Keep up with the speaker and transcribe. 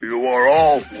You are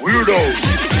all weirdos.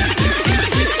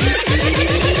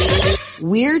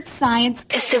 Weird science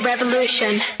is the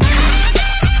revolution.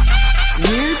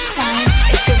 Weird science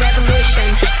is the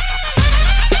revolution.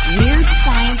 Weird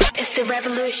science is the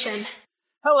revolution.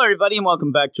 Hello, everybody, and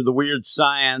welcome back to the Weird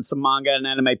Science Manga and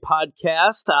Anime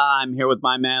Podcast. I'm here with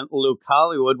my man, Luke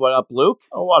Hollywood. What up, Luke?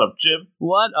 Oh, what up, Jim?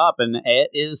 What up? And it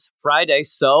is Friday,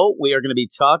 so we are going to be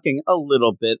talking a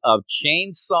little bit of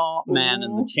Chainsaw Man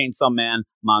and the Chainsaw Man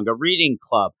Manga Reading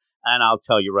Club. And I'll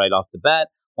tell you right off the bat,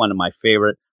 one of my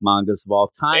favorite mangas of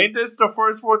all time. Ain't this the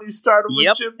first one you started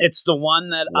with, Jim? It's the one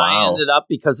that I ended up,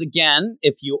 because again,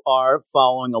 if you are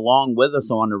following along with us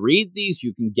and want to read these,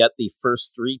 you can get the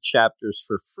first 3 chapters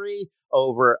for free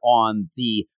over on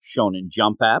the Shonen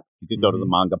Jump app. You can go to the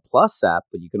Manga Plus app,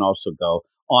 but you can also go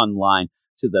online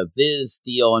to the Viz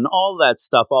deal and all that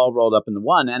stuff all rolled up into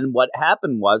one. And what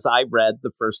happened was I read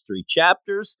the first 3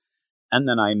 chapters, and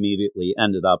then I immediately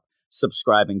ended up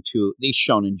subscribing to the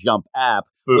Shonen Jump app,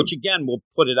 which again, we'll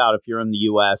put it out if you're in the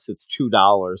U.S. It's $2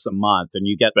 a month, and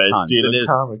you get best tons. Deal in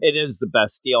comics. It is the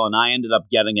best deal, and I ended up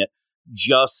getting it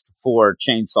just for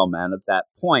Chainsaw Man at that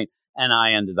point, and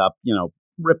I ended up,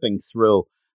 ripping through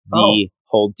the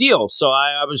whole deal. So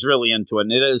I was really into it,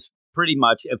 and it is pretty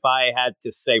much, if I had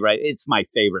to say, right, it's my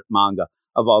favorite manga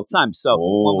of all time. So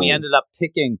when we ended up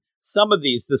picking some of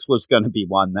these, this was going to be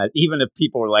one that even if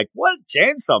people were like, what,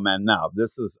 Chainsaw Man? No,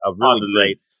 this is a really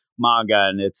great manga,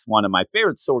 and it's one of my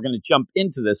favorites. So we're going to jump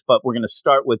into this, but we're going to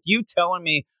start with you telling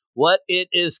me what it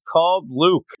is called,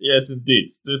 Luke. Yes,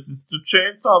 indeed. This is The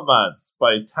Chainsaw Man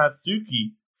by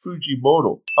Tatsuki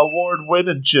Fujimoto.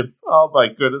 Award-winning, Jim. Oh, my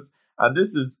goodness. And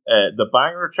this is the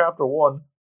banger chapter 1,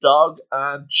 Dog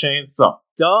and Chainsaw.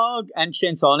 Dog and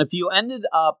Chainsaw. And if you ended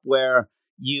up where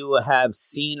you have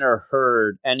seen or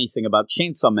heard anything about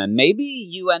Chainsaw Man, maybe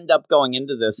you end up going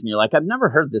into this and you're like, I've never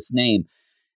heard this name.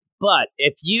 But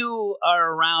if you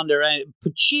are around,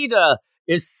 Pochita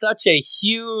is such a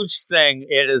huge thing.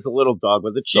 It is a little dog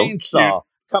with a chainsaw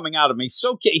coming out of me.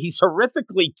 So cute. He's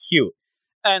horrifically cute.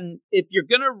 And if you're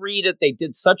going to read it, they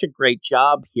did such a great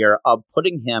job here of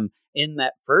putting him in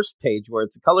that first page where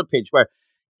it's a color page where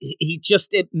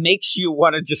it makes you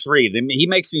want to just read. I mean, he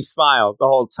makes me smile the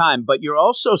whole time. But you're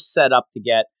also set up to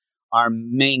get our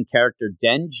main character,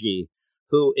 Denji,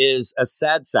 who is a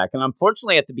sad sack. And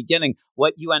unfortunately, at the beginning,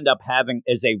 what you end up having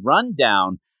is a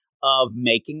rundown of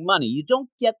making money. You don't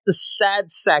get the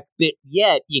sad sack bit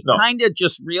yet. You kind of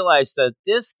just realize that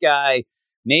this guy,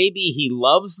 maybe he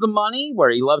loves the money,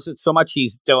 where he loves it so much,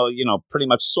 he's pretty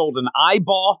much sold an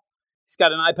eyeball. He's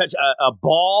got an eye patch, a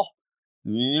ball.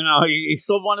 He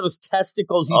sold one of his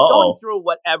testicles. He's going through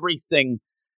what everything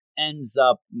ends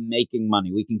up making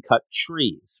money. We can cut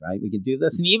trees, right? We can do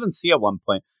this. And you even see at one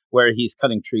point where he's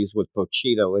cutting trees with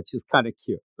Pochita, which is kind of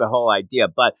cute, the whole idea.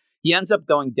 But he ends up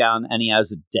going down and he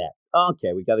has a debt.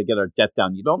 Okay, we got to get our debt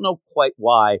down. You don't know quite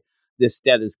why this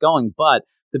debt is going. But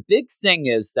the big thing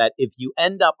is that if you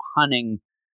end up hunting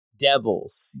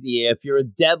devils, if you're a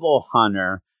devil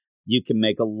hunter, you can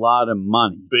make a lot of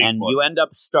money. You end up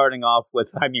starting off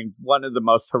with, one of the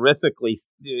most horrifically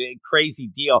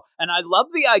crazy deal. And I love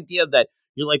the idea that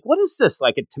you're like, what is this?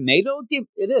 Like a tomato? It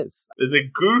is. It's a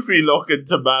goofy looking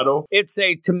tomato. It's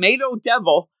a tomato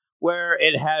devil where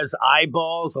it has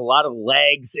eyeballs, a lot of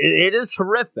legs. It is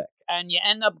horrific. And you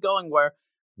end up going where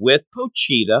with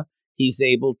Pochita, he's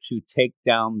able to take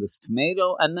down this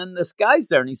tomato. And then this guy's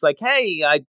there and he's like, hey,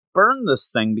 I burned this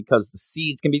thing because the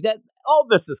seeds can be dead. All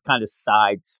this is kind of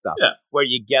side stuff where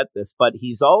you get this. But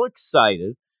he's all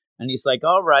excited. And he's like,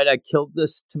 all right, I killed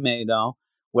this tomato.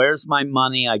 Where's my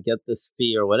money? I get this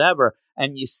fee or whatever.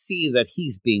 And you see that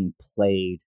he's being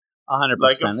played 100%.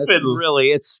 Like a fiddle.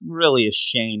 It's really a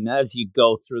shame as you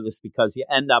go through this, because you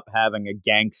end up having a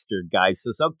gangster guy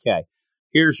says, okay,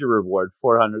 here's your reward,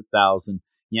 400,000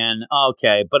 yen.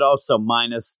 Okay, but also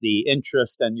minus the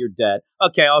interest and your debt.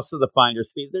 Okay, also the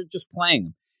finder's fee. They're just playing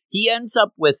him. He ends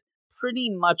up with pretty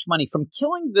much money from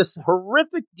killing this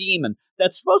horrific demon.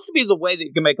 That's supposed to be the way that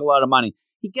you can make a lot of money.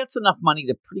 He gets enough money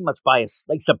to pretty much buy a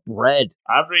slice of bread.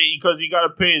 Because he got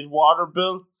to pay his water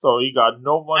bill, so he got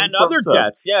no money and other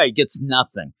debts. Yeah, he gets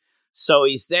nothing. So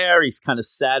he's there. He's kind of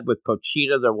sad with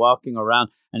Pochita. They're walking around,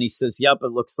 and he says, yep,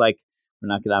 it looks like we're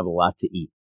not going to have a lot to eat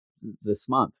this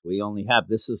month.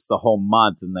 This is the whole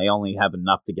month, and they only have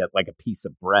enough to get like a piece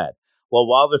of bread. Well,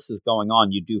 while this is going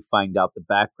on, you do find out the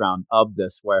background of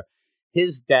this, where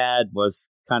his dad was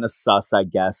kind of sus, I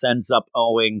guess, ends up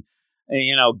owing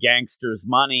gangsters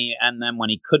money, and then when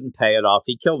he couldn't pay it off,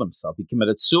 he killed himself. He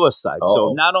committed suicide.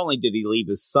 So not only did he leave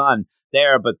his son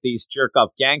there, but these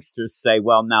jerk-off gangsters say,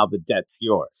 well, now the debt's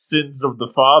yours. Sins of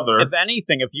the father. If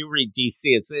anything, if you read DC,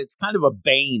 it's kind of a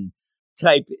Bane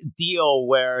type deal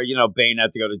where, Bane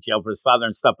had to go to jail for his father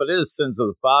and stuff, but it is Sins of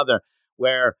the Father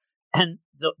and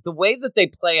the way that they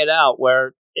play it out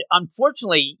where,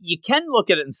 unfortunately, you can look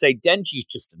at it and say Denji's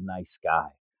just a nice guy,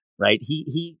 right?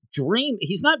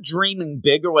 He's not dreaming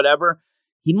big or whatever.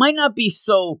 He might not be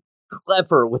so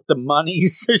clever with the money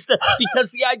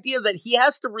because the idea that he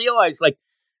has to realize, like,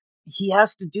 he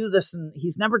has to do this and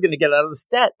he's never going to get out of this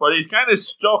debt. But he's kind of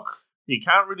stuck. He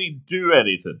can't really do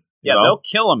anything. Yeah, they'll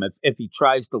kill him if he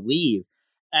tries to leave.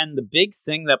 And the big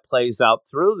thing that plays out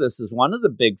through this is one of the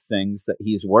big things that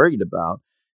he's worried about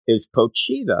is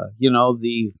Pochita.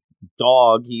 The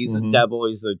dog. He's a devil.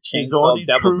 He's a chainsaw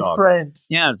devil dog. Friend.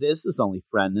 Yeah, it's his only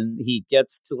friend. And he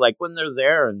gets to, like, when they're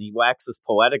there and he waxes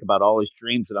poetic about all his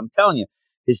dreams. And I'm telling you,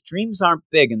 his dreams aren't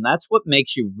big. And that's what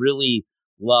makes you really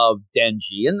love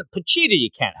Denji. And Pochita, you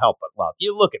can't help but love.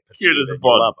 You look at Pochita and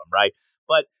you love him, right?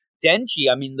 But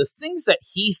Denji, I mean, the things that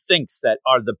he thinks that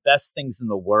are the best things in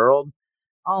the world,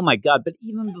 oh my God. But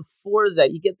even before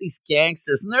that, you get these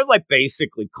gangsters and they're like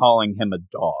basically calling him a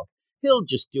dog. He'll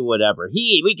just do whatever.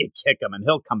 We could kick him and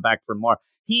he'll come back for more.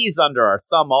 He's under our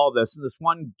thumb, all this. And this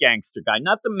one gangster guy,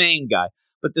 not the main guy,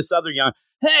 but this other young,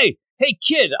 hey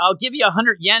kid, I'll give you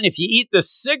 100 yen if you eat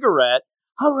this cigarette.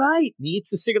 All right. And he eats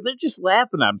the cigarette. They're just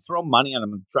laughing at him, throw money on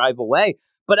him and drive away.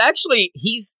 But actually,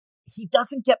 he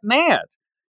doesn't get mad.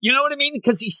 You know what I mean?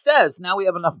 Because he says, now we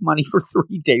have enough money for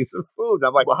 3 days of food.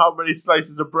 I'm like, well, how many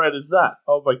slices of bread is that?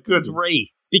 Oh, my goodness.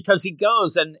 3. Because he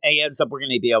goes and he ends up, we're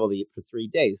going to be able to eat for 3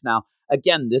 days. Now,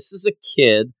 again, this is a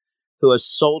kid who has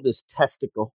sold his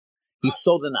testicle. He's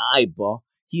sold an eyeball.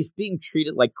 He's being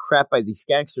treated like crap by these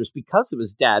gangsters because of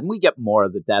his dad. And we get more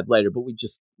of the dad later, but we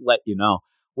just let you know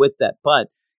with that. But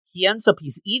he ends up,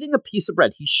 he's eating a piece of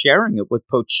bread. He's sharing it with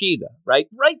Pochita, right?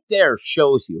 Right there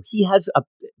shows you he has a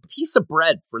piece of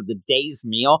bread for the day's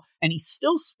meal, and he's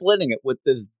still splitting it with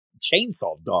this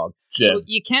chainsaw dog. Gem. So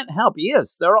you can't help. He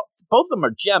is. Both of them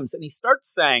are gems. And he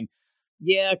starts saying,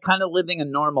 yeah, kind of living a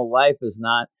normal life is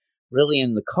not really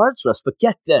in the cards for us, but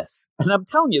get this. And I'm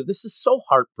telling you, this is so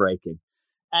heartbreaking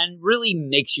and really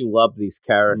makes you love these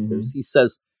characters. Mm-hmm. He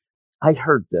says, I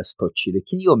heard this, Pochita.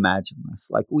 Can you imagine this?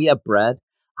 Like, we have bread.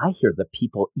 I hear that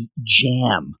people eat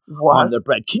jam on their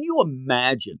bread. Can you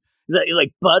imagine?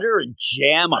 Like butter and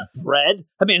jam on bread?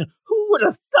 I mean, who would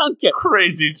have thunk it?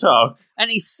 Crazy talk. And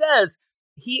he says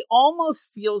he almost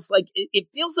feels like, it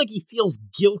feels like he feels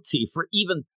guilty for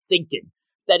even thinking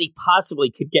that he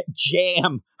possibly could get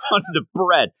jam on the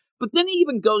bread. But then he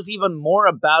even goes even more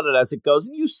about it as it goes.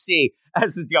 And you see,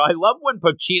 as the deal, I love when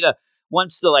Pochita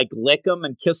wants to like lick him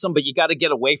and kiss him, but you got to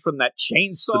get away from that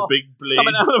chainsaw. The big blade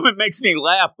coming out of him. It makes me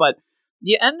laugh. But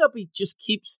you end up, he just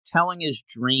keeps telling his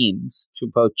dreams to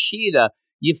Pochita.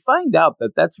 You find out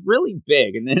that that's really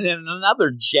big. And in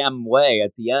another gem way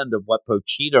at the end of what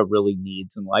Pochita really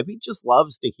needs in life, he just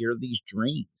loves to hear these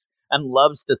dreams and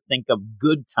loves to think of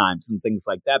good times and things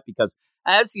like that. Because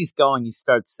as he's going, he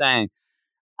starts saying,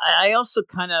 I also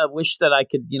kind of wish that I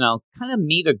could, kind of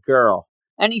meet a girl.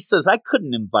 And he says, I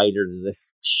couldn't invite her to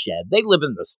this shed. They live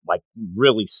in this like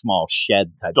really small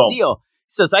shed type deal. He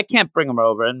says, I can't bring her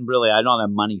over. And really, I don't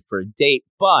have money for a date.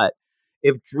 But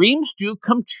if dreams do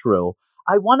come true,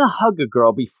 I want to hug a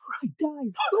girl before I die.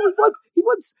 That's all he wants. He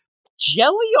wants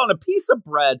jelly on a piece of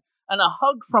bread and a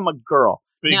hug from a girl.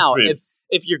 Big now, trips.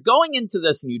 if you're going into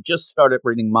this and you just started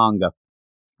reading manga,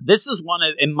 this is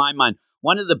in my mind,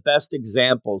 one of the best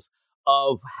examples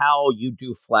of how you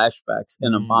do flashbacks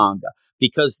in a manga.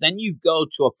 Because then you go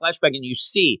to a flashback and you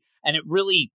see, and it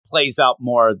really plays out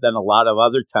more than a lot of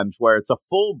other times where it's a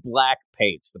full black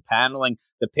page. The paneling,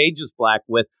 the page is black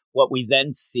with what we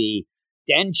then see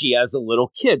Denji as a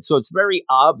little kid. So it's very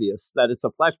obvious that it's a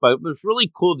flashback. But it's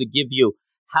really cool to give you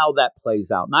how that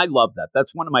plays out. And I love that.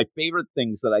 That's one of my favorite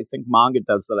things that I think manga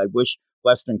does that I wish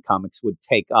Western comics would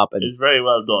take up. And it's very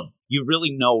well done. You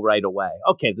really know right away,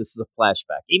 okay, this is a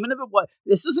flashback. Even if it was,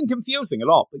 this isn't confusing at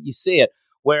all, but you see it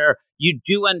where you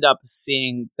do end up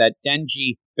seeing that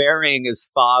Denji burying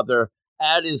his father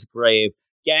at his grave.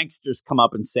 Gangsters come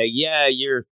up and say, yeah,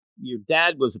 your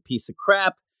dad was a piece of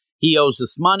crap. He owes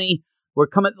us money. We're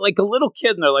coming, like a little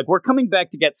kid, and they're like, we're coming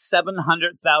back to get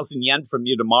 700,000 yen from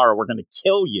you tomorrow. We're going to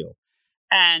kill you.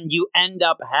 And you end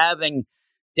up having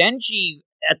Denji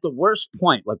at the worst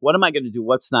point. Like, what am I going to do?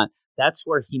 What's not? That's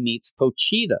where he meets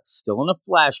Pochita, still in a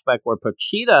flashback where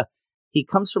Pochita, he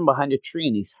comes from behind a tree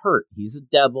and he's hurt. He's a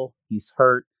devil. He's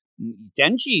hurt.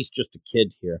 Denji's just a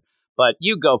kid here. But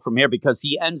you go from here because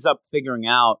he ends up figuring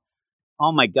out,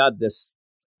 oh my God, this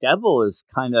devil is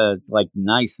kind of like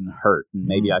nice and hurt, and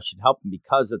maybe I should help him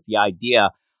because of the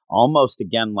idea, almost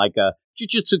again like a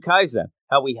Jujutsu Kaisen,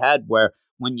 how we had where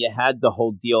when you had the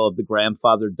whole deal of the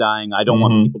grandfather dying, I don't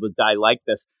want people to die like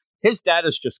this. His dad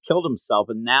has just killed himself,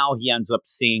 and now he ends up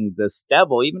seeing this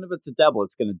devil. Even if it's a devil,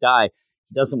 it's going to die.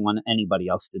 He doesn't want anybody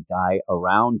else to die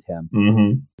around him.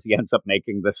 He ends up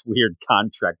making this weird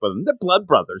contract with them. They're blood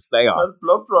brothers. They are. That's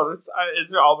blood brothers.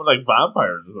 It's almost like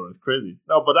vampires. It's crazy.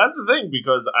 No, but that's the thing,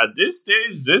 because at this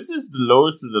stage, this is the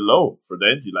lowest of the low for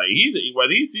Denji. Like, when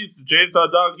he sees the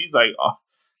chainsaw dog, he's like, oh,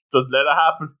 just let it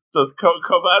happen. Just come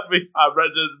at me. I'm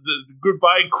ready the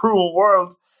goodbye, cruel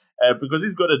world. Because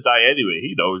he's going to die anyway.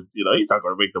 He knows, he's not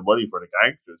going to make the money for the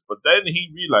gangsters. But then he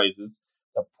realizes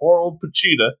that poor old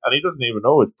Pochita, and he doesn't even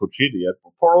know it's Pochita yet,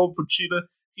 but poor old Pochita,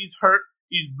 he's hurt,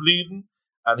 he's bleeding,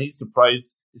 and he's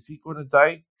surprised. Is he going to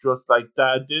die just like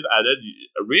Dad did? And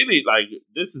then, really, like,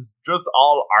 this is just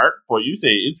all art, but you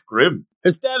say it's grim.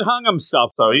 His dad hung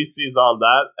himself. So he sees all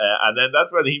that, and then that's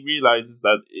when he realizes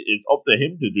that it's up to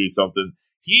him to do something.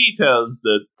 He tells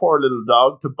the poor little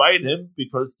dog to bite him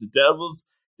because the devils,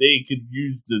 they can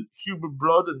use the human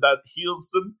blood and that heals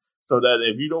them. So that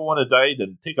if you don't want to die,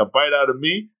 then take a bite out of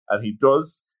me. And he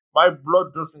does. My blood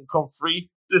doesn't come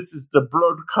free. This is the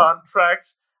blood contract.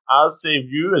 I'll save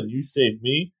you and you save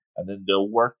me. And then they'll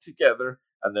work together.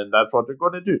 And then that's what they're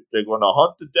going to do. They're going to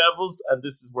hunt the devils. And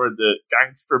this is where the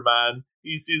gangster man,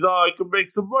 he sees, I can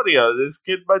make some money out of this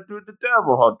kid by doing the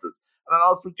devil hunters. And I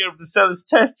also get him to sell his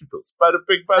testicles. Bada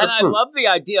big, bada And boom. I love the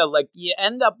idea. Like, you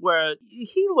end up where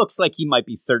he looks like he might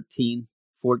be 13,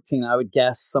 14, I would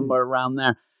guess, somewhere around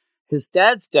there. His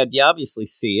dad's dead. You obviously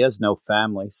see he has no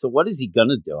family. So what is he going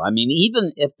to do? I mean,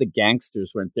 even if the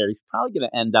gangsters weren't there, he's probably going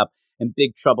to end up in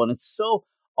big trouble. And it's so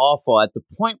awful at the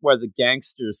point where the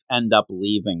gangsters end up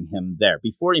leaving him there.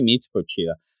 Before he meets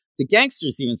Pochita, the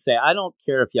gangsters even say, I don't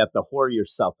care if you have to whore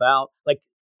yourself out. Like,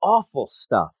 awful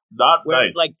stuff. Not where,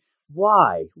 nice. Like,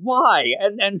 why?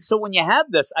 And so when you have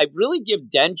this, I really give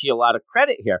Denji a lot of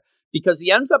credit here because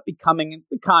he ends up becoming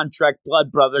the contract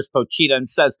blood brothers Pochita and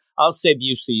says, I'll save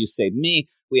you so you save me.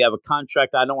 We have a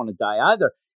contract. I don't want to die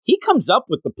either. He comes up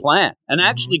with the plan and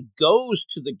actually goes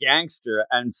to the gangster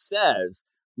and says,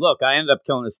 look, I ended up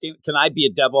killing this team. Can I be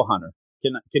a devil hunter?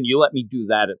 Can you let me do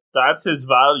that? That's his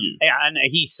value. And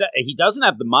he said he doesn't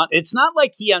have the money. It's not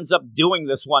like he ends up doing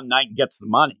this one night and gets the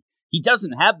money. He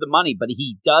doesn't have the money, but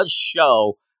he does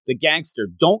show the gangster,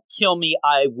 don't kill me.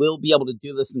 I will be able to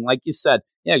do this. And like you said,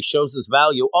 yeah, he shows his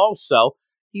value. Also,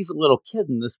 he's a little kid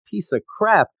in this piece of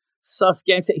crap. Sus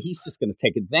gangster. He's just going to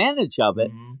take advantage of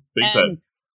it. Big and time.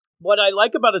 what I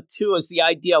like about it, too, is the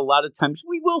idea a lot of times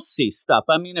we will see stuff.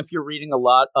 I mean, if you're reading a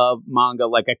lot of manga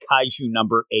like a Kaiju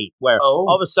number 8, where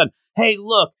all of a sudden, hey,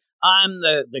 look, I'm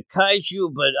the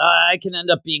Kaiju, but I can end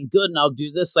up being good and I'll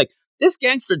do this. Like, this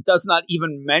gangster does not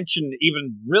even mention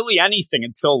even really anything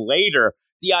until later.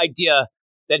 The idea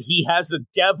that he has a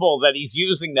devil that he's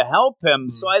using to help him.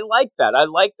 So I like that. I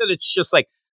like that it's just like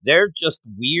they're just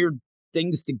weird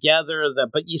things together.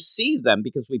 But you see them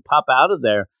because we pop out of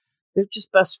there. They're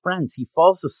just best friends. He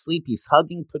falls asleep. He's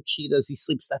hugging Pochita as he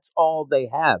sleeps. That's all they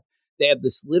have. They have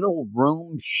this little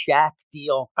room shack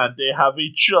deal. And they have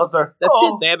each other. That's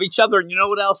it. They have each other. And you know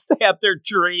what else? They have their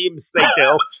dreams. They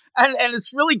do. and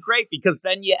it's really great because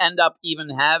then you end up even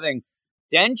having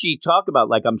Denji talk about,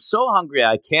 like, I'm so hungry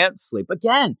I can't sleep.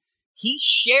 Again, he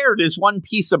shared his one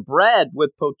piece of bread with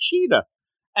Pochita.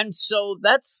 And so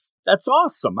that's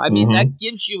awesome. I mean, that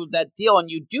gives you that deal. And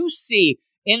you do see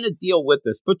in a deal with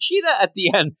this, Pochita at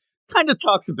the end kind of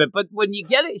talks a bit. But when you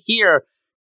get it here,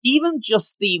 even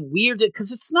just the weird,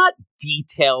 because it's not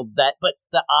detailed, but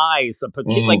the eyes of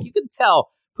Pochita, like you can tell,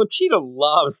 Pochita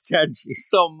loves Denji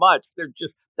so much.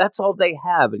 That's all they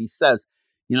have. And he says,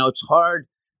 it's hard.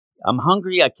 I'm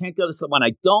hungry. I can't go to sleep. When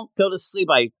I don't go to sleep,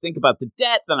 I think about the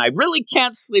debt. Then I really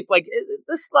can't sleep. Like,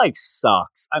 this life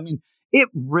sucks. I mean, it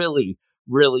really,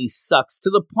 really sucks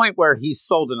to the point where he's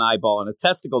sold an eyeball and a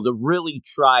testicle to really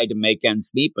try to make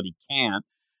ends meet, but he can't.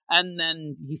 And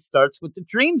then he starts with the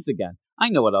dreams again. I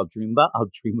know what I'll dream about. I'll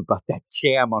dream about that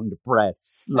jam on the bread.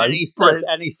 And he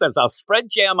says, I'll spread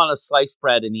jam on a sliced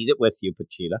bread and eat it with you,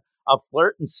 Pochita. I'll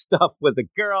flirt and stuff with a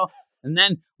girl. And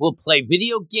then we'll play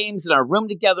video games in our room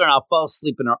together and I'll fall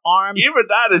asleep in her arms. Even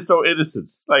that is so innocent.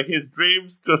 Like, his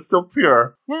dreams just so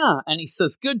pure. Yeah. And he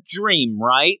says, good dream,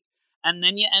 right? And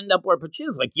then you end up where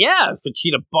Pochita's like, yeah,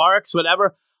 Pochita barks,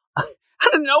 whatever.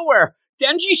 Out of nowhere,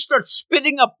 Denji starts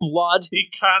spitting up blood. He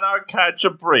cannot catch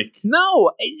a break.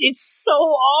 No, it's so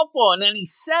awful. And then he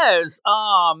says,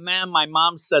 oh, man, my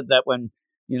mom said that when,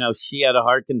 she had a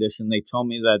heart condition, they told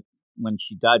me that when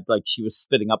she died, like, she was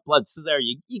spitting up blood. So there,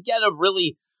 you get a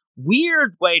really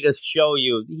weird way to show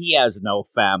you he has no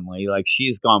family. Like,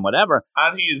 she's gone, whatever.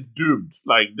 And he is doomed.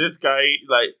 Like, this guy,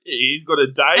 like, he's going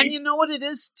to die. And you know what it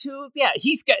is, too? Yeah,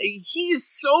 he's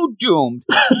so doomed.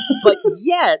 But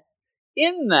yet,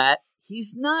 in that,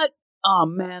 he's not, oh,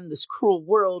 man, this cruel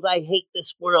world. I hate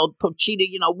this world. Pochita,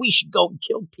 we should go and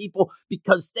kill people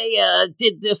because they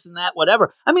did this and that,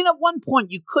 whatever. I mean, at one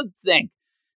point, you could think,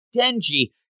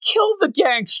 Denji, kill the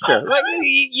gangster. Like,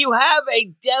 you have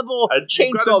a devil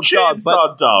chainsaw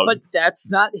dog, but that's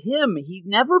not him. He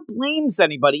never blames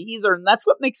anybody either, and that's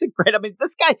what makes it great. I mean,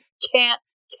 this guy can't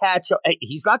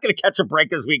he's not going to catch a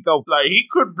break as we go. Like, he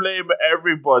could blame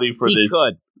everybody for this. He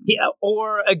could.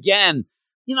 Or, again,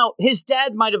 his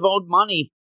dad might have owed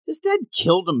money. His dad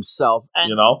killed himself.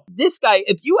 And this guy,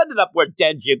 if you ended up with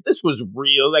Denji, if this was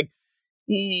real, like,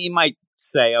 he might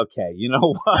say, okay, you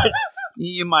know what?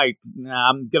 You might,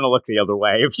 I'm going to look the other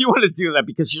way if you want to do that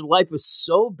because your life is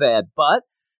so bad. But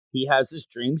he has his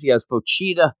dreams. He has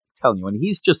Pochita. I'm telling you, and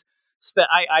he's just,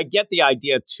 I get the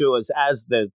idea too, as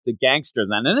the gangster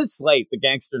then, and it's late. The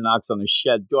gangster knocks on his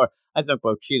shed door. I think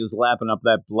Pochita's lapping up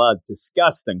that blood.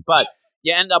 Disgusting. But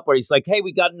you end up where he's like, hey,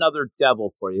 we got another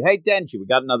devil for you. Hey, Denji, we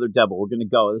got another devil. We're going to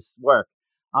go. This work.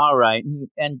 All right.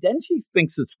 And Denji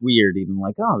thinks it's weird, even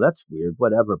like, oh, that's weird,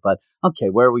 whatever. But okay,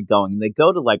 where are we going? And they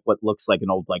go to like what looks like an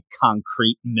old like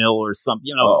concrete mill or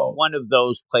something, one of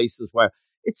those places where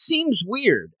it seems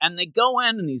weird. And they go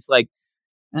in and he's like,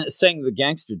 saying the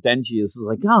gangster Denji is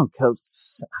like, oh,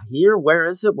 here, where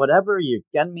is it? Whatever, you're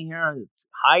getting me here, it's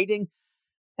hiding.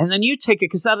 And then you take it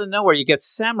because out of nowhere you get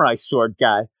Samurai Sword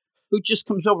guy who just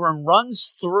comes over and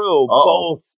runs through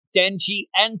both Denji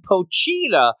and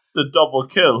Pochita. The double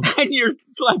kill. And you're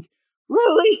like,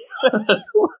 really?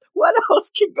 What else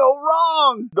can go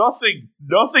wrong?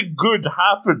 Nothing good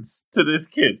happens to this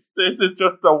kid. This is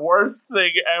just the worst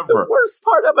thing ever. The worst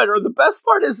part of it, or the best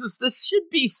part is this should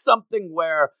be something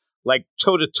where, like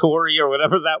Tototori or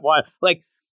whatever that was, like,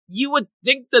 you would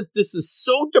think that this is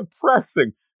so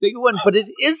depressing that you wouldn't, but it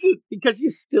isn't, because you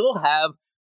still have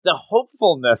the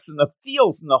hopefulness and the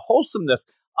feels and the wholesomeness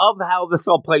of how this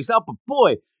all plays out. But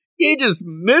boy, it is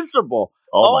miserable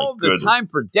all the time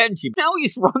for Denji. Now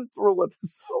he's run through with a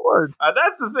sword. And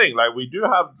that's the thing. Like, we do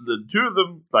have the two of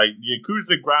them, like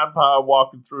Yakuza Grandpa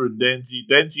walking through, and Denji.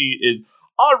 Denji is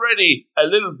already a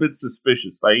little bit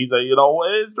suspicious. Like, he's like,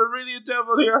 is there really a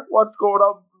devil here? What's going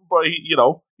on? But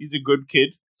he's a good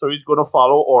kid, so he's going to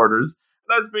follow orders.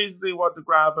 And that's basically what the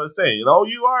grandpa is saying.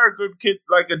 You are a good kid,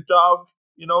 like a dog.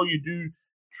 You do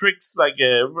tricks like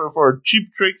for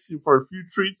cheap tricks for a few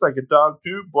treats like a dog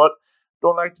too, but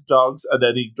don't like the dogs. And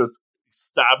then he just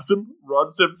stabs him,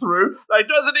 runs him through. Like,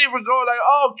 doesn't even go like,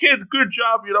 oh, kid, good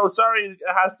job, sorry it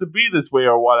has to be this way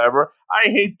or whatever. I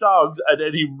hate dogs. And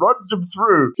then he runs him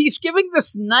through. He's giving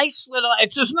this nice little,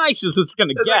 it's as nice as it's going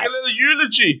to get. Like a little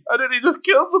eulogy. And then he just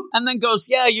kills him. And then goes,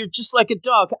 yeah, you're just like a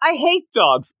dog. I hate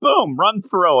dogs. Boom, run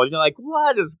through. And you're like,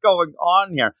 what is going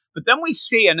on here? But then we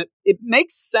see, and it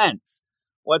makes sense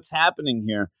what's happening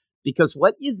here. Because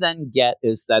what you then get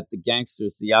is that the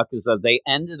gangsters, the Yakuza, they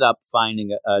ended up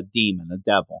finding a demon, a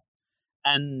devil.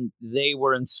 And they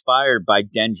were inspired by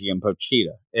Denji and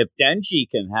Pochita. If Denji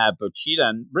can have Pochita,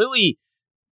 and really,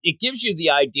 it gives you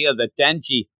the idea that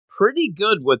Denji pretty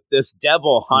good with this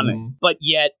devil hunting, but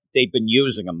yet they've been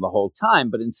using him the whole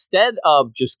time. But instead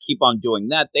of just keep on doing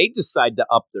that, they decide to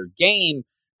up their game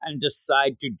and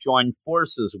decide to join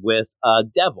forces with a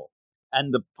devil.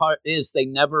 And the part is they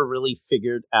never really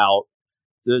figured out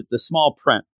the small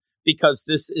print, because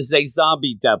this is a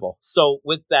zombie devil. So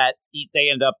with that, they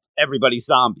end up everybody's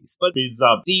zombies. But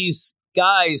these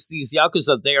guys, these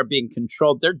Yakuza, they are being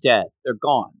controlled. They're dead. They're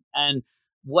gone. And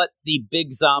what the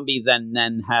big zombie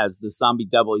then has, the zombie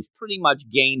devil, he's pretty much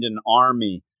gained an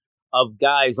army of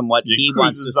guys, and what he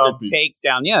wants is to take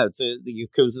down. Yeah, it's the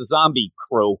Yakuza zombie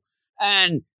crew.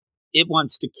 And it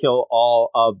wants to kill all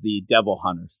of the devil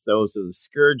hunters. Those are the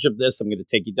scourge of this. I'm going to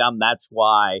take you down. That's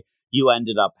why you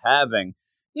ended up having,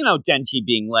 Denji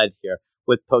being led here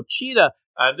with Pochita.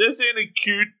 And this ain't a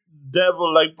cute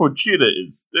devil like Pochita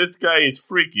is. This guy is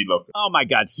freaky looking. Oh my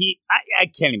God. I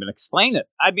can't even explain it.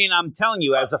 I mean, I'm telling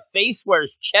you, as a face where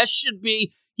his chest should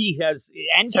be, he has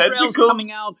entrails coming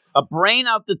out, a brain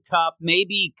out the top,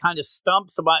 maybe kind of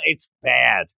stumps about. It's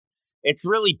bad. It's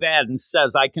really bad, and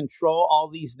says, I control all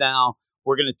these now.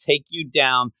 We're going to take you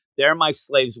down. They're my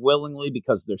slaves willingly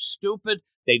because they're stupid.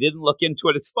 They didn't look into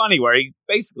it. It's funny where he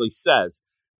basically says,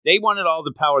 they wanted all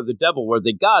the power of the devil where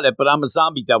they got it, but I'm a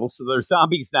zombie devil, so they're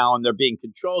zombies now, and they're being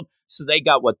controlled, so they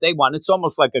got what they want. It's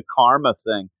almost like a karma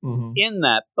thing in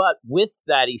that. But with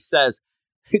that, he says,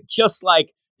 just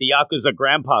like the Yakuza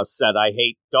grandpa said, I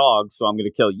hate dogs, so I'm going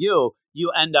to kill you.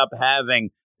 You end up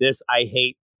having this, I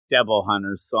hate devil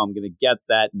hunters, so I'm going to get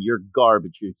that, and you're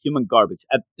garbage. You're human garbage.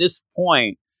 At this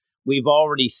point, we've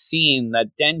already seen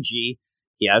that Denji,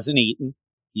 he hasn't eaten.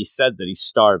 He said that he's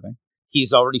starving.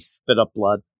 He's already spit up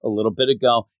blood a little bit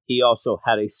ago. He also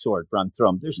had a sword run through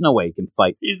him. There's no way he can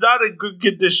fight. He's not in good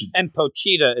condition. And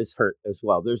Pochita is hurt as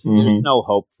well. There's no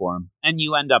hope for him. And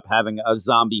you end up having a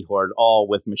zombie horde all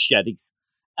with machetes.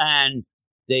 And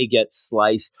they get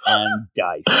sliced and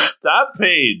diced. That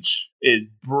page is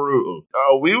brutal.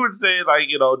 We would say, like,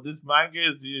 this manga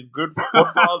is good for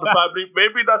all the family.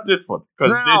 Maybe not this one,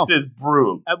 because this is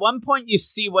brutal. At one point, you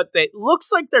see what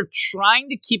looks like they're trying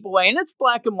to keep away, and it's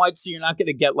black and white, so you're not going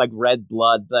to get, like, red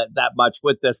blood that much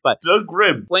with this, but still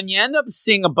grim. When you end up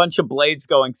seeing a bunch of blades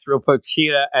going through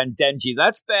Pochita and Denji,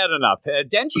 that's bad enough.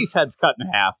 Denji's head's cut in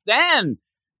half. Then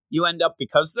you end up,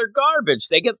 because they're garbage,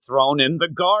 they get thrown in the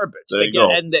garbage.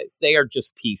 And they are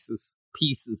just pieces,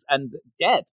 and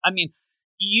dead. I mean,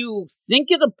 you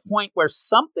think at a point where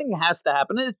something has to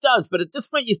happen, and it does, but at this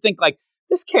point you think, like,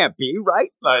 this can't be, right?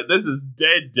 Like, this is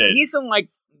dead. He's in, like,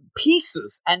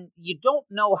 pieces, and you don't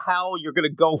know how you're going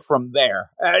to go from there.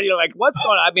 You're like, what's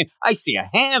going on? I mean, I see a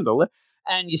handle,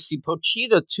 and you see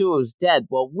Pochita, too, is dead.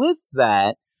 Well, with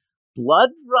that,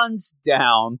 blood runs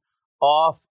down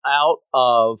out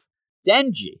of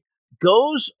Denji,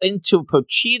 goes into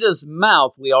Pochita's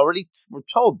mouth. We already were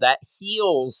told that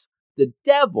heals the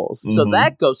devils. So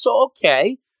that goes. So,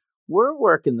 okay, we're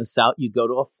working this out. You go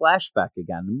to a flashback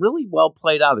again. Really well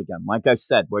played out again. Like I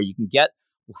said, where you can get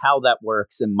how that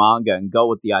works in manga and go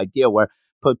with the idea where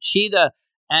Pochita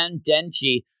and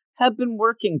Denji have been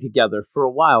working together for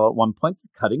a while. At one point,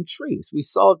 they're cutting trees. We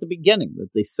saw at the beginning that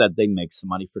they said they make some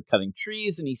money for cutting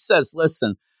trees. And he says,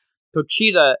 listen,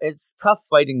 Pochita, it's tough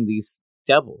fighting these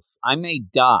devils. I may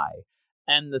die.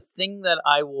 And the thing that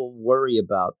I will worry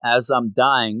about as I'm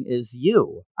dying is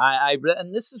you.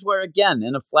 And this is where, again,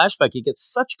 in a flashback, you get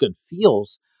such good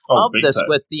feels of this time.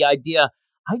 With the idea,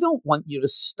 I don't want you to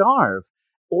starve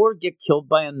or get killed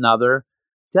by another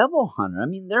devil hunter. I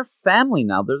mean, they're family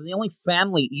now. They're the only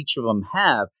family each of them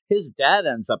have. His dad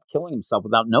ends up killing himself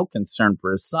without no concern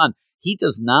for his son. He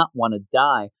does not want to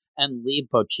die and leave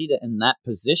Pochita in that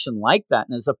position like that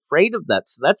and is afraid of that.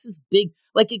 So that's his big,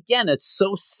 like, again, it's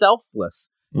so selfless.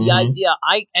 The idea,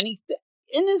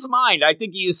 in his mind, I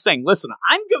think he is saying, listen,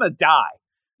 I'm going to die.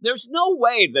 There's no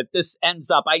way that this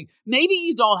ends up. Maybe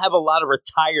you don't have a lot of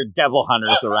retired devil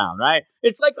hunters around, right?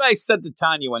 It's like I said to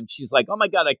Tanya when she's like, oh my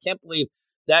God, I can't believe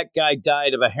that guy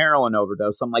died of a heroin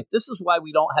overdose. I'm like, this is why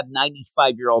we don't have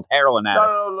 95-year-old heroin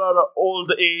addicts. No,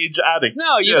 old age addicts.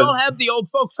 No, you don't have the old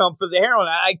folks home for the heroin.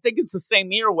 I think it's the same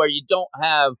here where you don't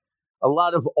have a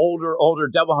lot of older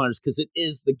devil hunters because it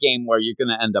is the game where you're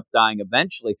going to end up dying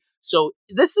eventually. So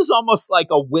this is almost like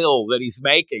a will that he's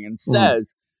making and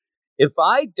says, if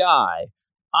I die,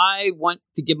 I want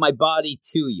to give my body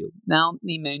to you. Now,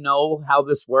 he may know how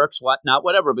this works, whatnot,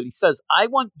 whatever, but he says, I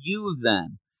want you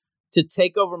then to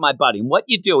take over my body. And what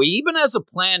you do, he even has a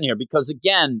plan here, because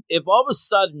again, if all of a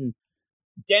sudden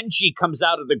Denji comes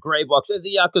out of the grave, walks,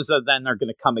 the Yakuza then are going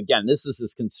to come again. This is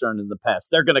his concern in the past.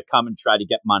 They're going to come and try to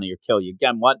get money or kill you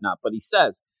again, whatnot. But he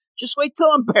says, just wait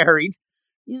till I'm buried,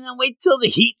 wait till the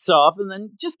heat's off, and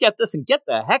then just get this and get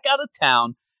the heck out of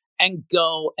town and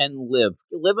go and live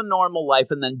a normal life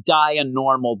and then die a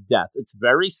normal death. It's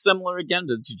very similar again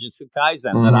to Jujutsu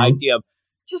Kaisen, that idea of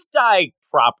just die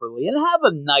properly and have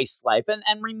a nice life. And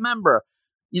remember,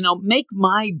 make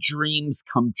my dreams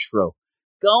come true.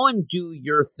 Go and do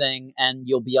your thing and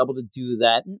you'll be able to do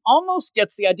that. And almost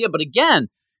gets the idea. But again,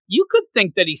 you could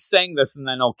think that he's saying this and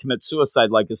then he'll commit suicide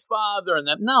like his father. And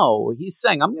that, no, he's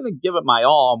saying, I'm going to give it my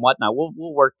all and whatnot.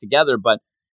 We'll work together. But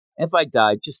if I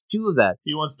die, just do that.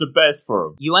 He wants the best for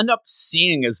him. You end up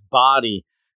seeing his body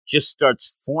just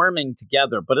starts forming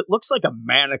together, but it looks like a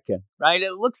mannequin, right?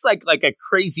 It looks like a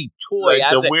crazy toy.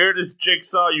 Like the weirdest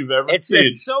jigsaw you've ever seen.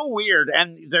 It's so weird,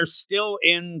 and they're still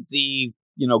in the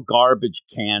garbage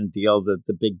can deal,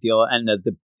 the big deal, and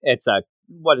it's a,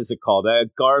 what is it called? A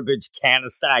garbage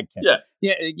canister.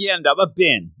 Yeah. You end up a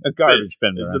garbage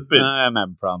bin. It's a bin. I'm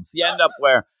having problems. You end up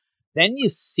where then you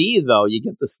see though you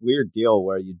get this weird deal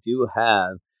where you do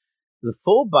have the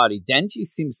full body. Denji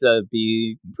seems to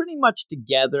be pretty much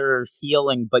together,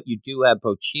 healing, but you do have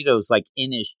Pochito's like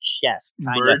in his chest.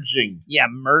 Merging. Yeah,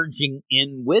 merging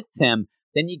in with him.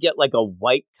 Then you get like a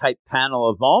white type panel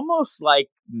of almost like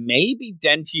maybe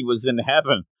Denji was in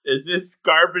heaven. Is this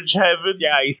garbage heaven?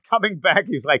 Yeah, he's coming back.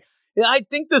 He's like, yeah, I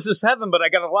think this is heaven, but I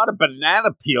got a lot of banana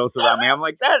peels around me. I'm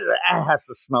like, that has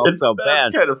to smell so bad.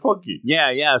 It's kind of funky.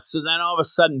 Yeah. So then all of a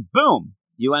sudden, boom.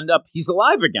 you end up, he's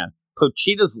alive again.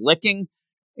 Pochita's licking,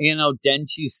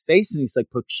 Denji's face, and he's like,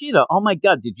 Pochita, oh my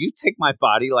God, did you take my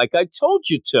body like I told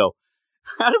you to?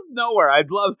 Out of nowhere,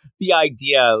 I'd love the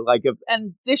idea,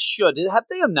 and this have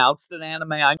they announced an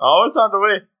anime? Oh, it's on the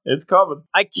way. It's coming.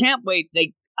 I can't wait.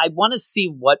 I want to see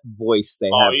what voice they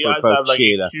have he for has to have, like,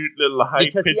 Pochita. a cute little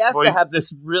high-pitched voice. Because he has to have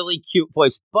this really cute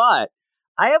voice, but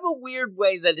I have a weird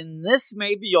way that in this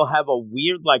maybe you'll have a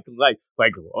weird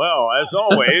well, as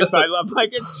always, I love,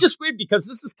 it's just weird because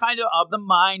this is kind of the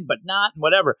mind, but not, and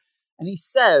whatever. And he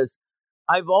says,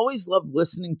 I've always loved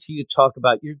listening to you talk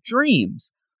about your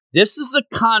dreams. This is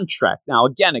a contract. Now,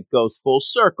 again, it goes full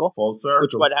circle.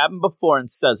 Which what happened before, and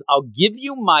says, I'll give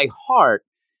you my heart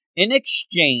in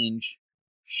exchange.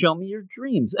 Show me your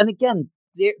dreams. And again,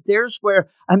 there's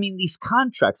where, these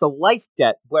contracts, a life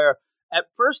debt, where at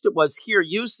first it was, here,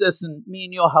 use this, and me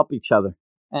and you'll help each other.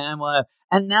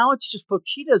 And now it's just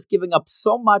Pochita's giving up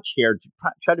so much here to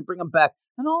try to bring him back.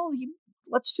 And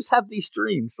let's just have these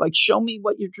dreams. Show me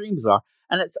what your dreams are.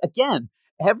 And it's, again,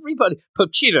 everybody,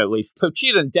 Pochita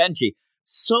and Denji,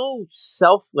 so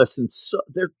selfless, and so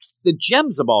they're the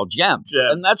gems of all gems.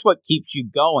 And that's what keeps you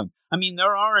going.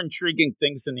 There are intriguing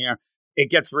things in here. It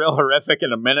gets real horrific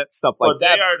in a minute, stuff like that.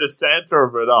 But they are the center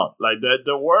of it all.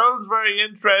 The world's very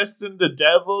interesting, the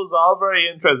devil's all very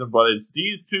interesting, but it's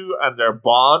these two and their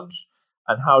bond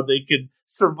and how they can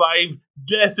survive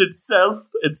death itself.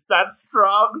 It's that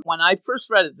strong. When I first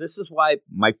read it, this is why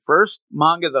my first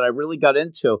manga that I really got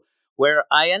into, where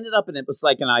I ended up, and it was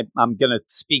and I'm going to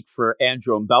speak for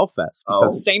Andrew in Belfast,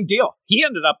 because same deal. He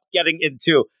ended up getting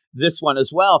into this one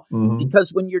as well,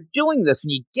 because when you're doing this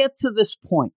and you get to this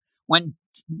point, when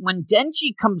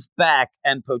Denji comes back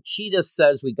and Pochita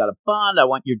says, we got a bond, I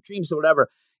want your dreams or whatever,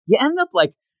 you end up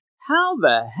how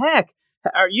the heck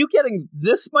are you getting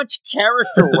this much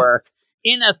character work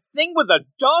in a thing with a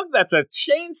dog that's a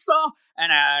chainsaw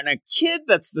and a kid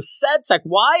that's the set?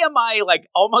 Why am I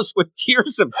almost with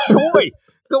tears of joy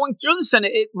going through this? And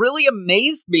it really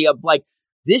amazed me of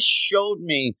this showed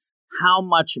me how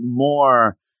much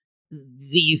more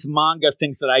these manga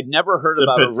things that I'd never heard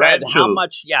about or read, how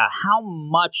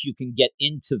much you can get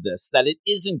into this, that it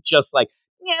isn't just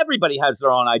everybody has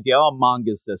their own idea. Oh,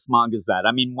 manga's this, manga's that.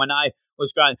 When I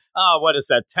was going, what is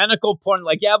that, tentacle porn?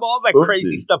 You have all that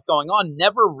crazy stuff going on,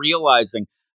 never realizing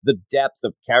the depth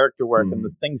of character work and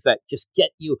the things that just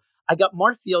get you. I got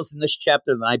more feels in this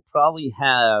chapter than I probably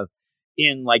have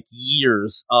in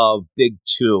years of Big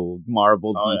Two,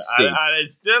 Marvel, DC. And it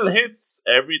still hits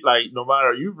no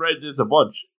matter, you've read this a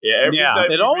bunch. Every time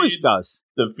it always does.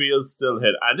 The feels still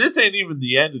hit. And this ain't even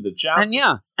the end of the chapter.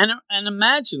 And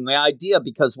imagine the idea,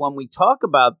 because when we talk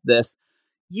about this,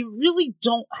 you really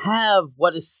don't have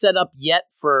what is set up yet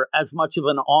for as much of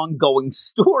an ongoing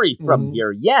story from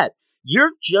here yet.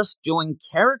 You're just doing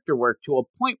character work to a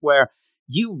point where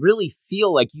you really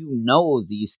feel like you know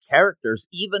these characters,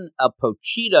 even a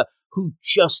Pochita who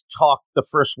just talked the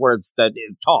first words that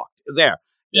it talked there.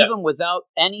 Yeah. Even without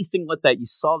anything with that, you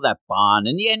saw that bond.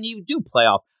 And you do play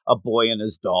off a boy and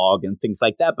his dog and things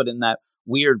like that, but in that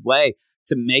weird way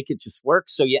to make it just work.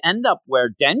 So you end up where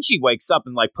Denji wakes up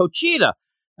and Pochita,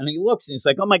 and he looks and he's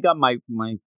like, oh my God, my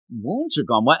wounds are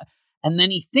gone. What? And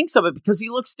then he thinks of it because he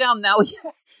looks down. Now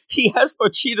he has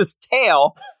Pochita's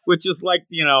tail, which is the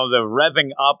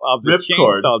revving up of the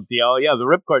chainsaw deal. Yeah, the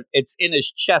ripcord. It's in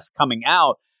his chest coming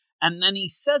out. And then he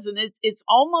says, and it's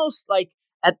almost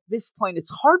at this point, it's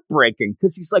heartbreaking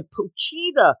because he's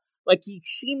Pochita, he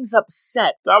seems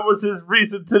upset. That was his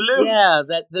reason to live. Yeah,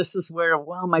 that this is where,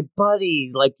 my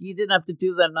buddy, you didn't have to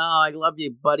do that. No, I love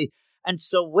you, buddy. And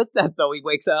so with that, though, he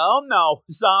wakes up, oh no,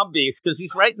 zombies, because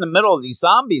he's right in the middle of these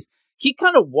zombies. He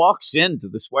kind of walks into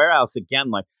this warehouse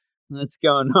again, what's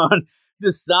going on?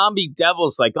 This zombie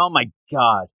devil's oh my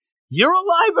God, you're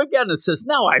alive again. It says,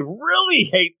 no, I really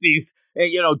hate these,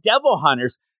 devil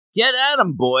hunters. Get at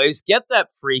them, boys. Get that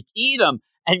freak. Eat them.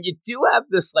 And you do have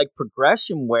this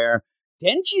progression where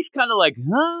Denji's kind of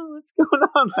what's going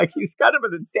on? He's kind of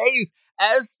in a daze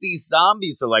as these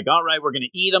zombies are all right, we're going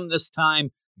to eat them this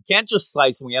time. We can't just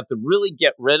slice them. We have to really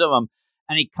get rid of them.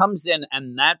 And he comes in,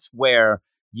 and that's where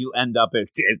you end up.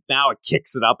 Now it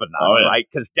kicks it up a notch, right?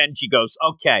 Because Denji goes,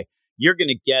 okay, you're going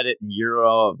to get it, and you're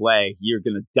away. You're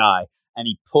going to die. And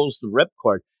he pulls the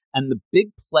ripcord. And the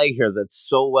big play here that's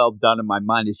so well done in my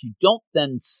mind is you don't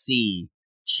then see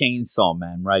Chainsaw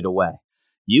Man right away.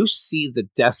 You see the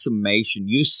decimation.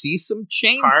 You see some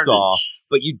chainsaw, carnage,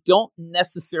 but you don't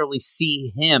necessarily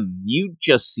see him. You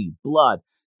just see blood,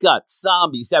 guts,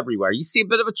 zombies everywhere. You see a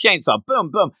bit of a chainsaw.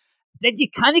 Boom, boom. Then you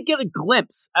kind of get a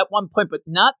glimpse at one point, but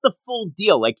not the full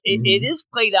deal. It is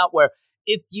played out where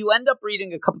if you end up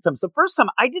reading a couple times, the first time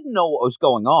I didn't know what was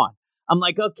going on. I'm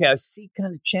like, okay, I see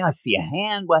kind of chain, I see a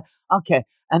hand, but okay.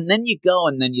 And then you go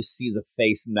and then you see the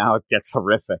face, and now it gets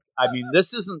horrific. I mean,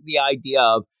 this isn't the idea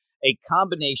of a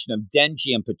combination of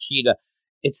Denji and Pochita.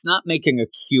 It's not making a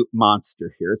cute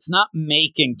monster here. It's not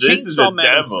making Chainsaw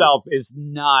Man himself is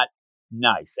not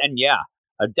nice. And yeah,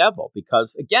 a devil,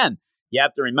 because again, you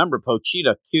have to remember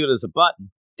Pochita, cute as a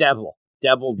button, devil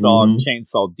dog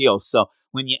chainsaw deal. So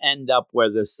when you end up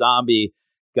where this zombie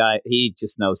guy, he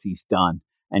just knows he's done.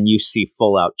 And you see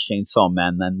full out Chainsaw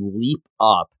Man then leap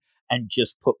up and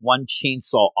just put one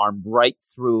chainsaw arm right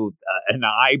through an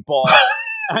eyeball.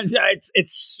 And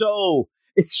it's so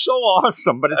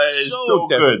awesome, but it's so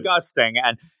disgusting.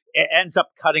 And it ends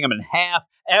up cutting him in half.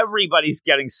 Everybody's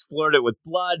getting splurted with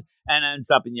blood and ends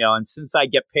up in, and since I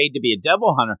get paid to be a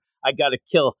devil hunter, I got to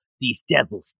kill these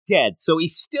devils dead. So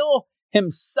he's still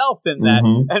himself in that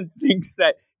and thinks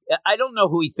that, I don't know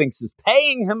who he thinks is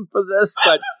paying him for this,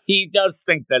 but he does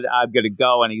think that I'm going to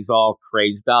go, and he's all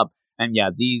crazed up. And yeah,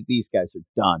 these guys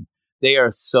are done. They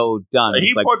are so done.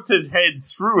 He puts his head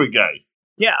through a guy.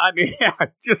 Yeah,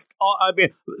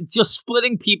 just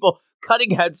splitting people,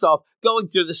 cutting heads off, going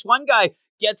through. This one guy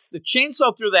gets the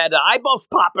chainsaw through that, the eyeballs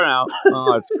popping out.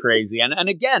 Oh, it's crazy. And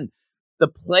again, the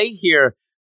play here,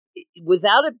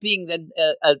 without it being that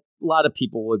a lot of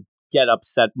people would get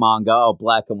upset, manga,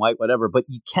 black and white, whatever, but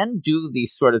you can do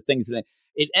these sort of things, and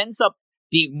it ends up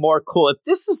being more cool. If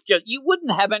this is just, you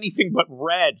wouldn't have anything but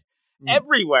red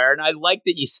everywhere, and I like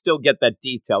that you still get that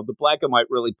detail. The black and white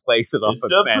really plays it off. It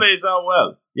still plays out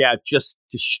well. Yeah, just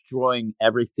destroying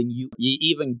everything. You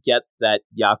even get that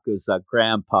Yakuza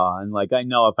grandpa, and like, I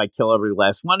know if I kill every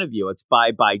last one of you, it's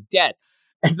bye-bye debt.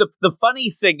 And the funny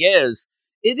thing is,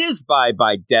 it is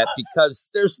bye-bye debt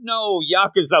because there's no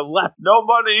Yakuza left. No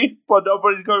money, but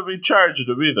nobody's going to be charging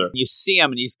him either. You see him,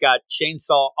 and he's got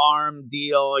chainsaw arm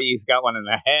deal. He's got one in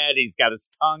the head. He's got his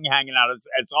tongue hanging out.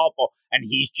 It's awful. And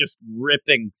he's just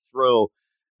ripping through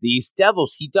these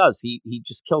devils. He does. He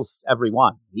just kills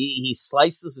everyone. He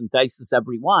slices and dices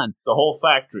everyone. The whole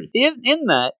factory. In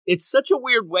that, it's such a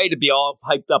weird way to be all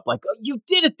hyped up. Like, oh, you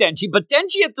did it, Denji. But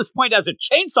Denji at this point has a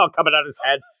chainsaw coming out of his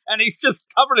head. And he's just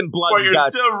covered in blood. But you're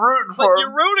still rooting for him.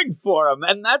 You're rooting for him.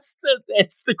 And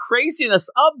it's the craziness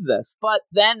of this. But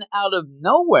then out of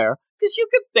nowhere, because you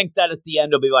could think that at the end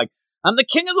he'll be like, I'm the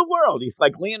king of the world. He's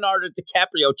like Leonardo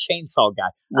DiCaprio chainsaw guy.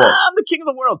 I'm the king of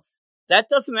the world. That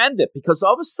doesn't end it, because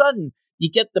all of a sudden you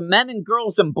get the men and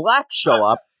girls in black show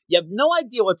up. You have no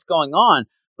idea what's going on,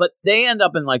 but they end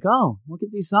up in like, oh, look at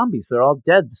these zombies. They're all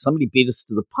dead. Somebody beat us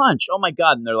to the punch. Oh my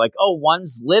God. And they're like, oh,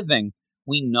 one's living.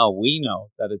 We know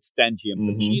that it's Denji and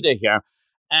Pochita here.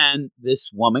 And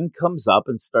this woman comes up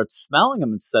and starts smelling him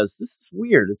and says, this is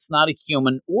weird. It's not a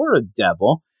human or a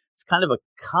devil. It's kind of a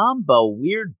combo,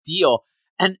 weird deal.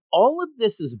 And all of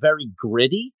this is very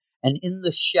gritty and in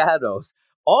the shadows.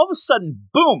 All of a sudden,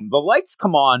 boom, the lights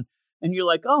come on. And you're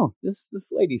like, oh, this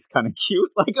lady's kind of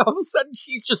cute. Like, all of a sudden,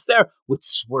 she's just there with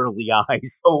swirly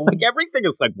eyes. Oh, like, everything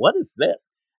is like, what is this?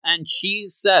 And she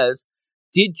says,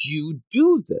 did you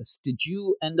do this? Did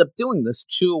you end up doing this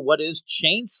to what is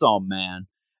Chainsaw Man?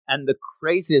 And the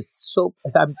craziest,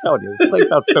 I'm telling you, it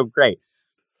plays out so great.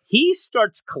 He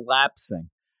starts collapsing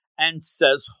and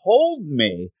says, hold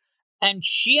me. And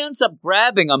she ends up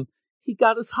grabbing him. He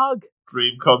got his hug.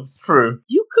 Dream comes true.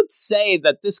 You could say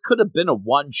that this could have been a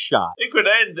one shot. It could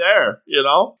end there, you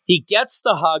know? He gets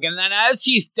the hug, and then as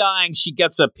he's dying, she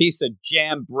gets a piece of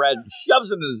jam bread and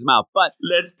shoves it in his mouth. But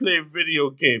let's play video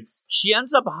games. She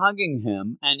ends up hugging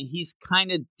him, and he's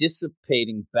kind of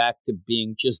dissipating back to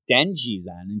being just Denji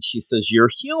then. And she says, you're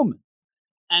human.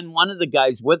 And one of the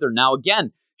guys with her. Now,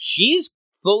 again, she's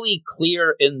fully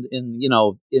clear in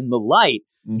the light.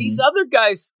 Mm-hmm. These other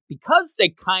guys, because they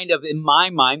kind of, in my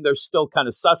mind, they're still kind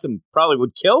of sus and probably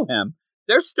would kill him.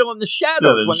 They're still in the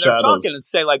shadows when they're talking and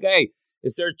say like, hey,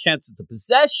 is there a chance it's a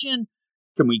possession?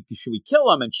 Should we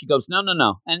kill him? And she goes, no.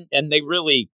 And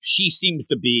she seems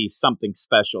to be something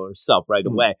special herself right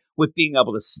away with being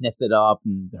able to sniff it up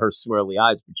and her swirly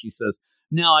eyes. But she says,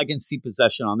 no, I can see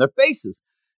possession on their faces.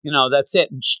 That's it.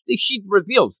 And she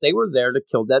reveals they were there to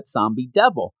kill that zombie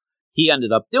devil. He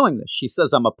ended up doing this. She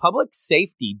says, I'm a public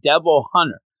safety devil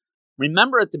hunter.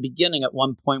 Remember at the beginning, at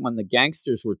one point when the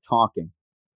gangsters were talking,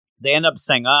 they end up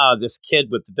saying, this kid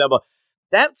with the devil,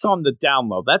 that's on the down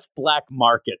low. That's black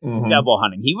market devil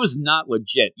hunting. He was not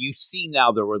legit. You see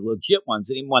now there were legit ones.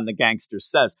 And even when the gangster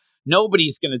says,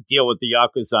 nobody's going to deal with the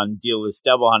Yakuza and deal with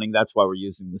devil hunting, that's why we're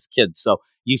using this kid. So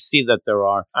you see that there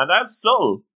are. And that's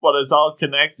subtle, but it's all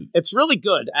connected. It's really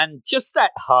good. And just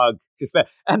that hug.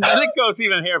 And then it goes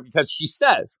even here because she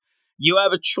says, You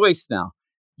have a choice now.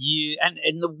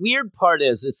 And the weird part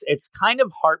is it's kind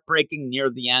of heartbreaking near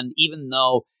the end, even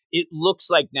though it looks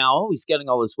like now, oh, he's getting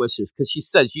all his wishes. Because she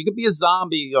says, you could be a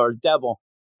zombie or a devil,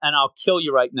 and I'll kill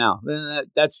you right now.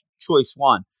 That's choice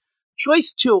one.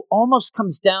 Choice two almost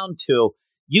comes down to,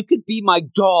 you could be my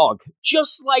dog,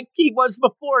 just like he was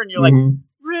before. And you're like,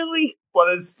 really? But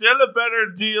it's still a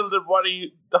better deal than what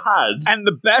he had. And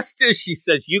the best is, she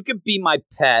says, you could be my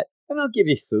pet, and I'll give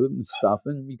you food and stuff,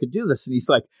 and you could do this. And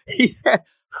he said,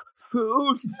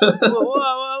 food?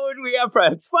 What would we have for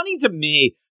it? It's funny to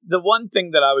me. The one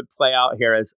thing that I would play out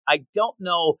here is, I don't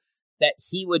know that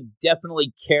he would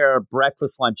definitely care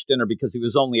breakfast, lunch, dinner, because he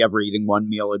was only ever eating one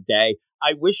meal a day.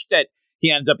 I wish that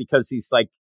he ended up, because he's like,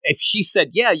 if she said,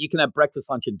 yeah, you can have breakfast,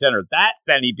 lunch, and dinner,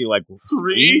 then he'd be like, well,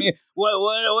 three?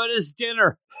 What is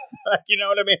dinner? You know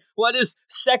what I mean? What is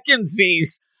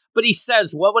secondsies? But he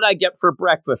says, what would I get for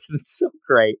breakfast? And it's so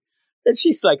great. And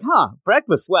she's like,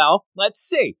 breakfast? Well, let's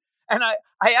see. And I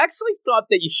actually thought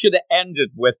that you should have ended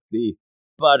with the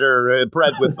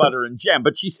bread with butter and jam.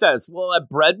 But she says, well, a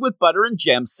bread with butter and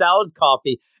jam, salad,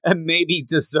 coffee, and maybe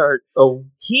dessert. Oh.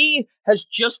 He has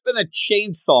just been a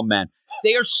chainsaw man.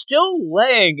 They are still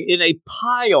laying in a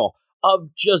pile of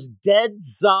just dead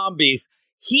zombies.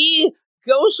 He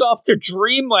goes off to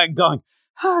dreamland going,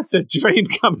 it's a dream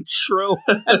come true.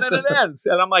 And then it ends.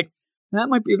 And I'm like, that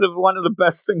might be one of the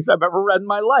best things I've ever read in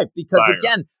my life. Because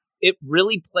again, it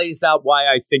really plays out why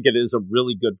I think it is a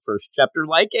really good first chapter,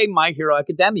 like a My Hero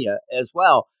Academia as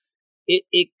well. You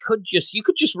could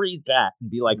just read that and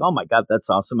be like, oh my God, that's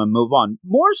awesome, and move on.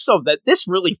 More so that this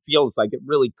really feels like it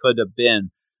really could have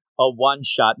been a one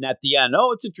shot, and at the end,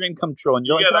 oh, it's a dream come true, and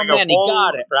you're like, oh man, he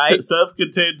got it, right?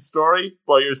 Self-contained story,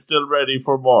 but you're still ready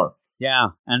for more. Yeah,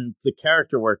 and the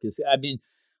character work is, I mean,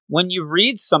 when you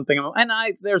read something, and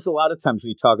there's a lot of times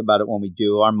we talk about it when we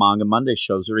do our Manga Monday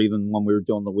shows, or even when we were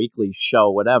doing the weekly show,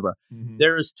 whatever. Mm-hmm.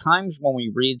 There's times when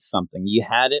we read something. You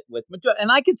had it with Midoriya,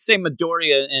 and I could say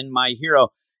Midoriya in My Hero,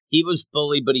 he was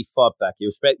bullied, but he fought back.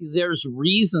 There's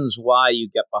reasons why you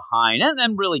get behind, and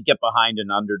then really get behind an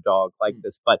underdog like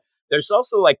this. But there's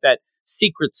also like that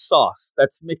secret sauce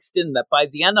that's mixed in that by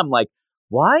the end, I'm like,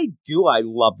 why do I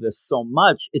love this so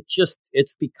much?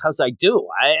 It's because I do.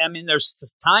 I mean, there's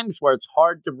times where it's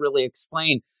hard to really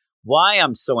explain why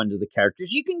I'm so into the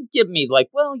characters. You can give me like,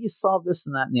 well, you saw this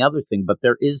and that and the other thing, but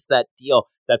there is that deal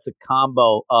that's a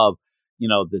combo of,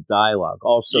 the dialogue,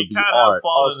 also you the art,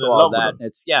 also all that.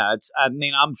 I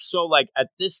mean, I'm so like, at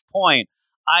this point,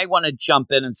 I want to jump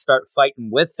in and start fighting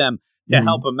with him to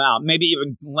help him out. Maybe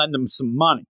even lend him some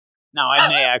money. Now, I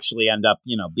may actually end up,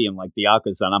 being like the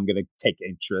Yakuza, and I'm going to take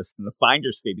interest in the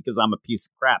finder's fee because I'm a piece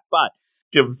of crap. But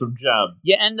give him some jam.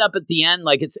 You end up at the end,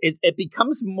 like it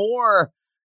becomes more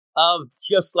of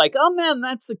just like, oh man,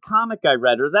 that's a comic I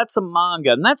read, or that's a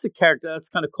manga, and that's a character that's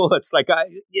kind of cool. It's like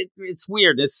it's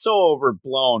weird. It's so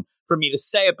overblown for me to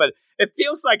say it, but it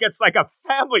feels like it's like a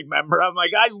family member. I'm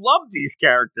like, I love these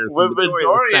characters. With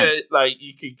Midoriya, like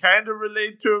you can kind of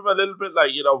relate to him a little bit,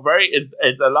 like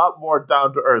it's a lot more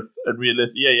down to earth and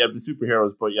realistic. Yeah, you have the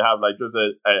superheroes, but you have like just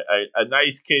a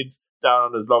nice kid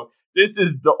down on his luck. This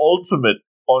is the ultimate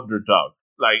underdog.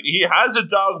 Like he has a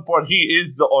dog, but he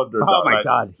is the underdog. Oh my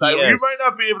God, like we might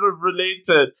not be able to relate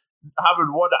to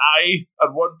having one eye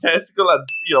and one testicle and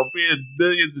being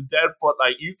millions in debt, but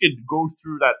like you can go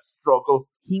through that struggle.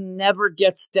 He never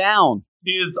gets down.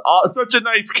 He is such a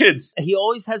nice kid. He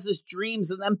always has his dreams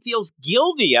and then feels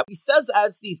guilty. He says,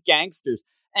 as these gangsters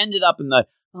ended up in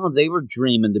they were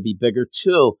dreaming to be bigger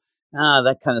too.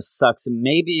 That kind of sucks. And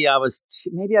maybe I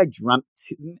dreamt.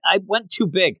 I went too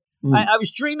big. I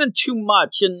was dreaming too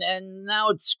much, and now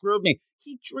it screwed me.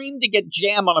 He dreamed to get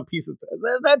jam on a piece of.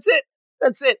 That's it.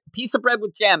 That's it. Piece of bread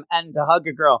with jam and to hug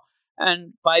a girl.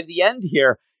 And by the end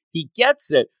here, he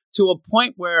gets it to a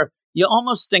point where you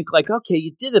almost think like, okay,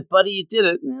 you did it, buddy, you did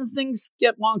it. And things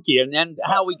get wonky, and then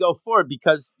how we go forward,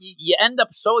 because you end up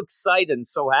so excited and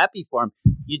so happy for him.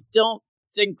 You don't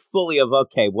think fully of,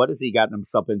 okay, what has he gotten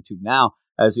himself into now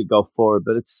as we go forward?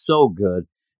 But it's so good.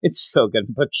 It's so good.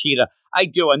 Pochita, I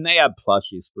do, and they have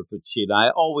plushies for Pochita.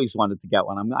 I always wanted to get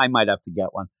one. I might have to get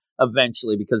one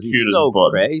eventually because he's so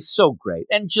great. He's so great.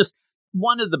 And just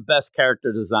one of the best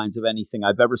character designs of anything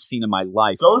I've ever seen in my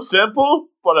life. So simple,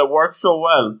 but it works so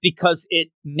well. Because it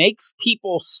makes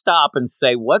people stop and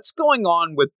say, what's going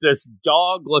on with this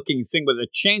dog-looking thing with a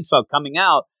chainsaw coming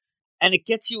out? And it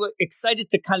gets you excited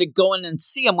to kind of go in and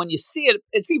see him. When you see it,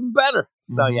 it's even better.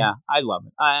 So, yeah, I love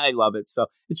it. I love it. So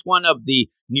it's one of the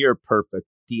near perfect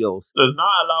deals. There's not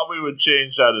a lot we would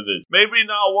change out of this. Maybe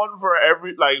not one for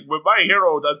every, like, with My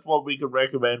Hero, that's what we could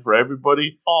recommend for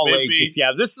everybody. All Maybe, ages,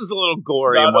 yeah. This is a little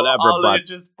gory and not whatever, all but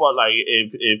ages, but like,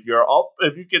 if you're up,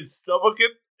 if you can stomach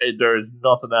it, there's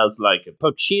nothing else like it.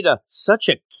 Pochita, such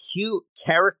a cute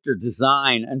character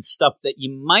design and stuff that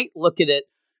you might look at it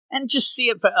and just see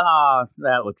it,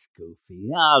 that looks goofy.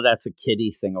 Oh, that's a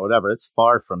kiddie thing or whatever. It's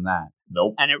far from that.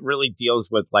 Nope. And it really deals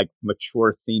with, like,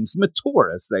 mature themes.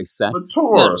 Mature, as they say.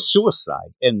 Mature. Yeah,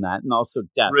 suicide in that, and also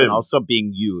death, and also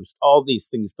being used. All these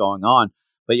things going on.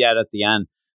 But yet, at the end,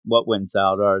 what wins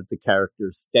out are the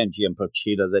characters, Denji and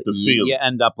Pochita, that you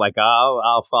end up like,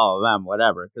 I'll follow them,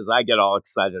 whatever, because I get all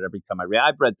excited every time I read.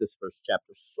 I've read this first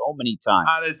chapter so many times.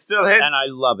 And it still hits. And I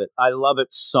love it. I love it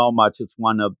so much. It's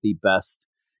one of the best,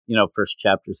 first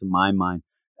chapters in my mind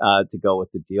to go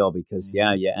with the deal, because,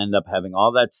 you end up having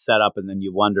all that set up, and then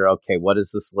you wonder, okay, what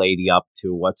is this lady up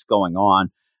to? What's going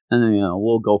on? And then,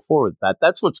 we'll go forward with that.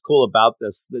 That's what's cool about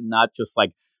this. Not just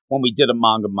like when we did a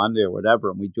Manga Monday or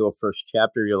whatever, and we do a first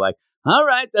chapter, you're like, all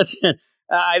right, that's it.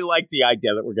 I like the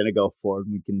idea that we're going to go forward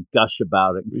and we can gush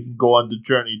about it. We can go on the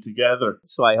journey together.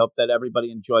 So I hope that everybody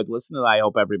enjoyed listening. I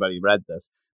hope everybody read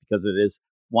this, because it is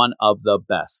one of the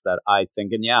best that I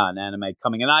think. And an anime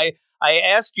coming. And I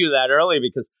asked you that earlier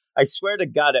because I swear to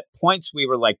God, at points we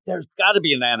were like, there's got to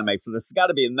be an anime for this. Got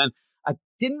to be. And then I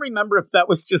didn't remember if that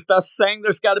was just us saying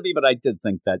there's got to be, but I did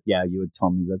think that, you had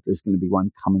told me that there's going to be one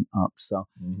coming up. So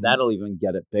that'll even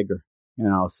get it bigger,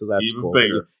 so that's even cool.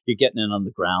 Bigger. You're getting in on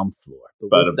the ground floor.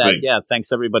 But with that,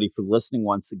 thanks everybody for listening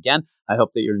once again. I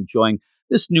hope that you're enjoying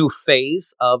this new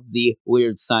phase of the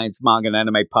Weird Science Manga and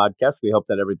Anime podcast. We hope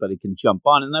that everybody can jump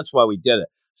on, and that's why we did it.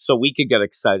 So we could get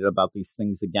excited about these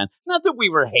things again. Not that we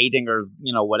were hating or,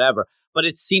 whatever, but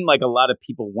it seemed like a lot of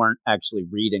people weren't actually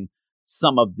reading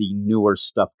some of the newer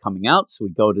stuff coming out. So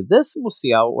we go to this and we'll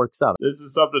see how it works out. This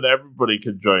is something everybody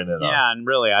can join in on. Yeah, and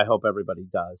really, I hope everybody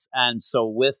does. And so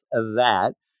with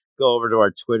that, go over to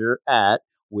our Twitter at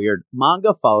Weird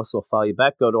Manga. Follow us, we'll follow you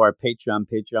back. Go to our Patreon,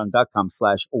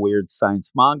 patreon.com/Weird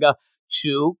Science Manga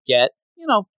to get,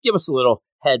 give us a little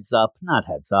not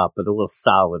heads up, but a little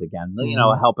solid again,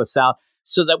 help us out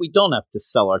so that we don't have to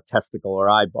sell our testicle or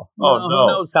eyeball. No. Who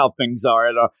knows how things are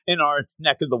in our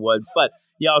neck of the woods. But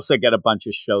you also get a bunch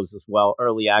of shows as well.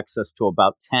 Early access to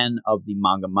about 10 of the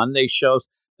Manga Monday shows.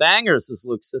 Bangers, as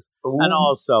Luke says. Ooh. And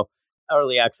also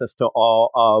early access to all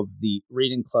of the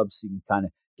reading clubs, so you can kind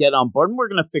of get on board. And we're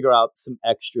going to figure out some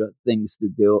extra things to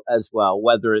do as well,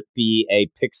 whether it be a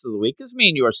Picks of the Week, because me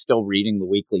and you are still reading the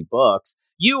weekly books.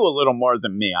 You a little more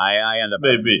than me. I end up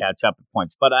having to catch up at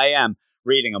points, but I am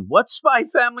reading them. What Spy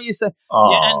Family you say?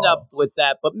 You end up with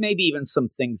that, but maybe even some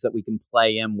things that we can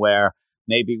play in where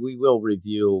maybe we will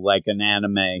review like an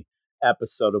anime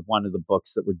episode of one of the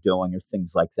books that we're doing or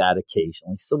things like that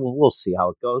occasionally. So we'll see how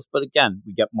it goes. But again,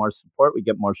 we get more support, we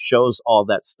get more shows, all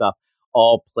that stuff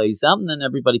all plays out, and then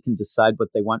everybody can decide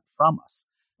what they want from us.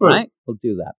 Right? We'll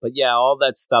do that. But all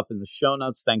that stuff in the show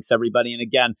notes. Thanks, everybody. And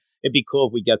again, it'd be cool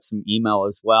if we get some email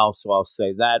as well. So I'll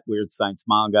say that. Weird Science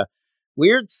Manga.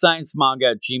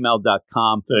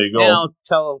 WeirdScienceManga@gmail.com. There you go.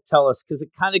 Tell us, because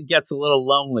it kind of gets a little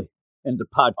lonely in the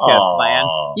podcast land.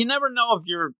 You never know if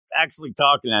you're actually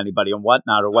talking to anybody and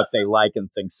whatnot or what they like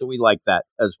and things. So we like that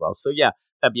as well. So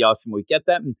that'd be awesome. We get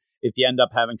that. And if you end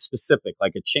up having specific,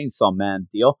 like a Chainsaw Man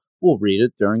deal, we'll read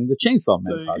it during the Chainsaw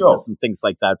Man podcast and things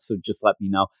like that. So just let me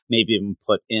know. Maybe even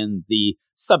put in the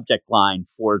subject line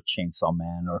for Chainsaw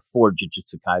Man or for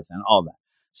Jujutsu Kaisen, all that.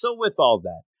 So with all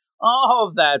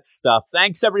that stuff,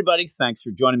 thanks everybody. Thanks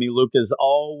for joining me, Luke, as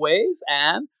always.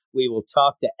 And we will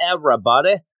talk to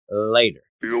everybody later.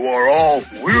 You are all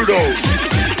weirdos.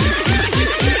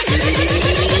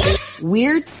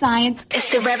 Weird Science It's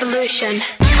the revolution.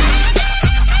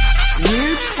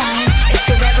 Weird Science It's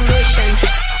the revolution.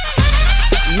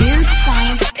 Weird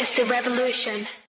Science It's the revolution.